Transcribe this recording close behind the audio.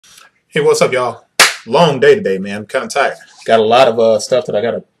Hey, what's up, y'all? Long day today, man. I'm kind of tired. Got a lot of stuff that I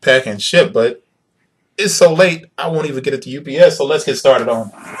got to pack and ship, but it's so late, I won't even get it to UPS. So let's get started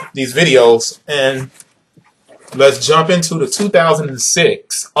on these videos and let's jump into the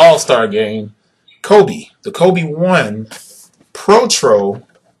 2006 All-Star Game. Kobe, the Kobe 1 Protro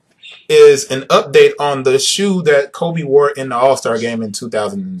is an update on the shoe that Kobe wore in the All-Star Game in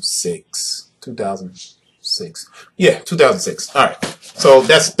 2006. 2006. Yeah, 2006. All right. So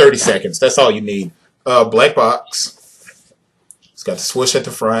that's 30 seconds. That's all you need. Black box. It's got the swoosh at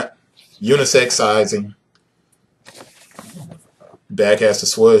the front. Unisex sizing. Back has the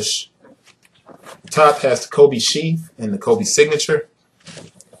swoosh. Top has the Kobe sheath and the Kobe signature.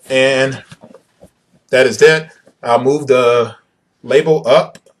 And that is that. I'll move the label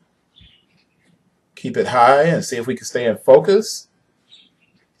up. Keep it high and see if we can stay in focus.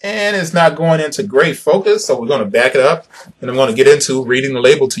 And it's not going into great focus, so we're going to back it up. And I'm going to get into reading the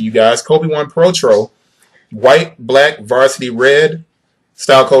label to you guys. Kobe 1 Protro, white, black, varsity red.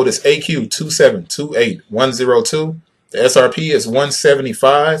 Style code is AQ2728102. The SRP is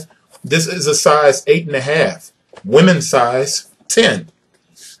 $175. This is a size 8.5. Women's size 10.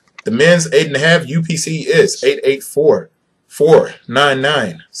 The men's 8.5 UPC is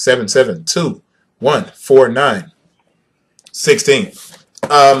 884-499-772-149-16.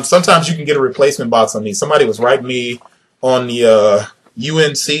 Sometimes you can get a replacement box on these. Somebody was writing me on the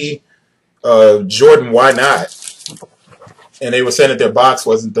UNC Jordan Why Not, and they were saying that their box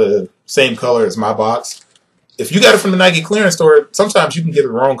wasn't the same color as my box. If you got it from the Nike clearance store, sometimes you can get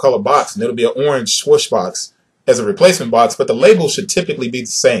the wrong color box, and it'll be an orange swoosh box as a replacement box, but the label should typically be the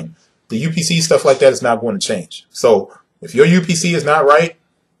same. The UPC stuff like that is not going to change. So if your UPC is not right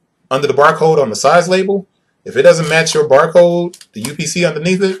under the barcode on the size label, if it doesn't match your barcode, the UPC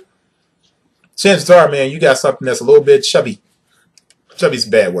underneath it, chances are, man, you got something that's a little bit chubby. Chubby's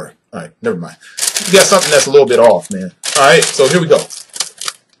a bad word. All right, never mind. You got something that's a little bit off, man. All right, so here we go.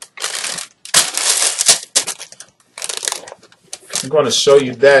 I'm going to show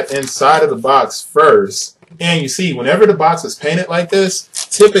you that inside of the box first. And you see, whenever the box is painted like this,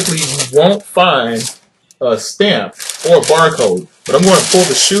 typically you won't find a stamp or barcode. But I'm going to pull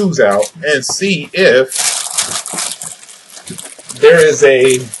the shoes out and see if there is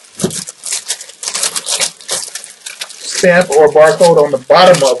a stamp or barcode on the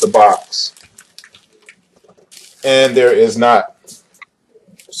bottom of the box. And there is not.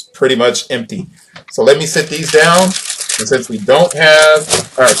 It's pretty much empty. So let me sit these down. And since we don't have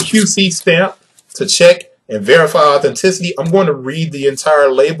our QC stamp to check and verify authenticity, I'm going to read the entire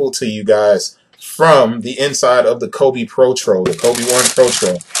label to you guys from the inside of the Kobe Protro, the Kobe 1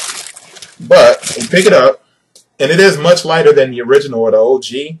 Protro. But we pick it up, and it is much lighter than the original or the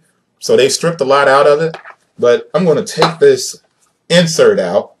OG, so they stripped a lot out of it. But I'm going to take this insert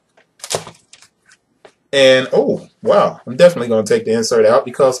out, and oh, wow, I'm definitely going to take the insert out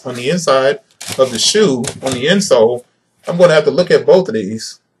because on the inside of the shoe, on the insole, I'm going to have to look at both of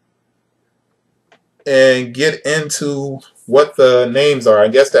these and get into what the names are. I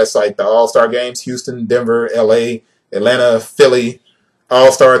guess that's like the All-Star Games, Houston, Denver, LA, Atlanta, Philly,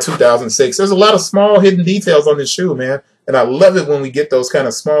 All-Star 2006. There's a lot of small hidden details on this shoe, man. And I love it when we get those kind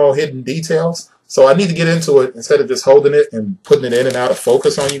of small hidden details. So I need to get into it instead of just holding it and putting it in and out of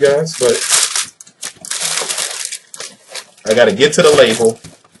focus on you guys. But I got to get to the label.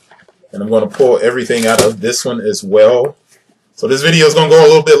 And I'm going to pull everything out of this one as well. So this video is going to go a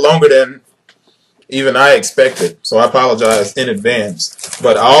little bit longer than even I expected. So I apologize in advance.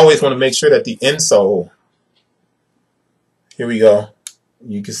 But I always want to make sure that the insole, here we go.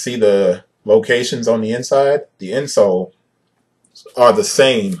 You can see the locations on the inside. The insole are the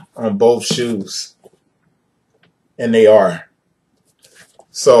same on both shoes. And they are.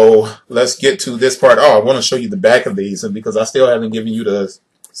 So let's get to this part. Oh, I want to show you the back of these, and because I still haven't given you the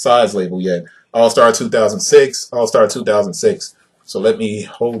size label yet. All-Star 2006, All-Star 2006. So let me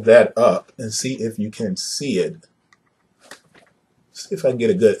hold that up and see if you can see it. See if I can get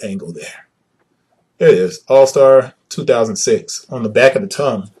a good angle there. There it is, All-Star 2006 on the back of the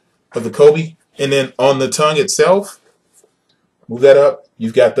tongue of the Kobe. And then on the tongue itself, move that up,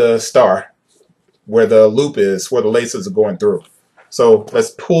 you've got the star where the loop is, where the laces are going through. So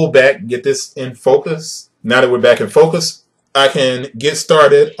let's pull back and get this in focus. Now that we're back in focus, I can get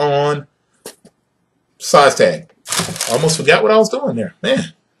started on size tag. I almost forgot what I was doing there,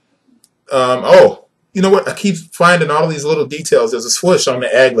 man. Oh, you know what? I keep finding all these little details. There's a swoosh on the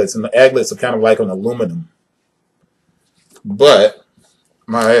aglets, and the aglets are kind of like on aluminum. But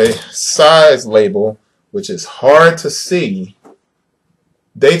my size label, which is hard to see,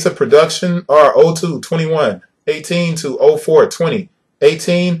 dates of production are 02-21, 18 to 04-20,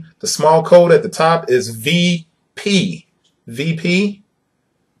 18. The small code at the top is VP. VP.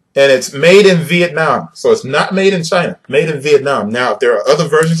 And it's made in Vietnam. So it's not made in China. Made in Vietnam. Now, if there are other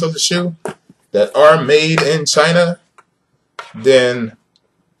versions of the shoe that are made in China, then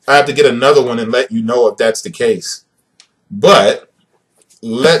I have to get another one and let you know if that's the case. But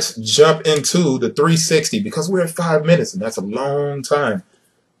let's jump into the 360 because we're at 5 minutes and that's a long time.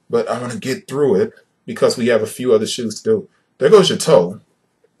 But I want to get through it because we have a few other shoes to do. There goes your toe.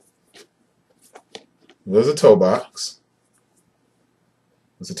 There's a toe box.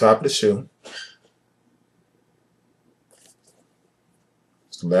 There's the top of the shoe.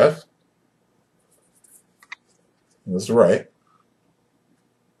 There's the left. There's the right.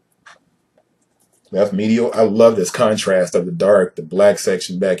 Left medial. I love this contrast of the dark, the black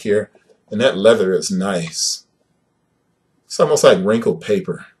section back here. And that leather is nice. It's almost like wrinkled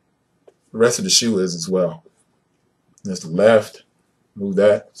paper. The rest of the shoe is as well. There's the left. Move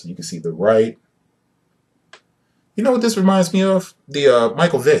that so you can see the right. You know what this reminds me of? The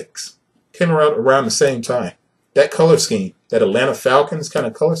Michael Vicks. Came around the same time. That color scheme, that Atlanta Falcons kind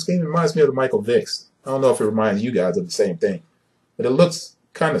of color scheme, reminds me of the Michael Vicks. I don't know if it reminds you guys of the same thing. But it looks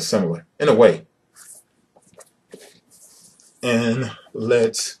kind of similar, in a way. And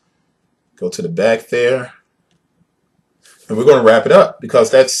let's go to the back there. And we're going to wrap it up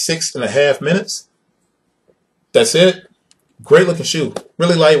because that's 6.5 minutes. That's it. Great looking shoe.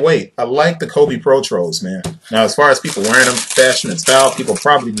 Really lightweight. I like the Kobe Protros, man. Now, as far as people wearing them, fashion and style, people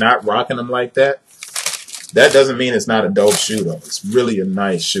probably not rocking them like that. That doesn't mean it's not a dope shoe, though. It's really a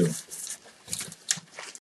nice shoe.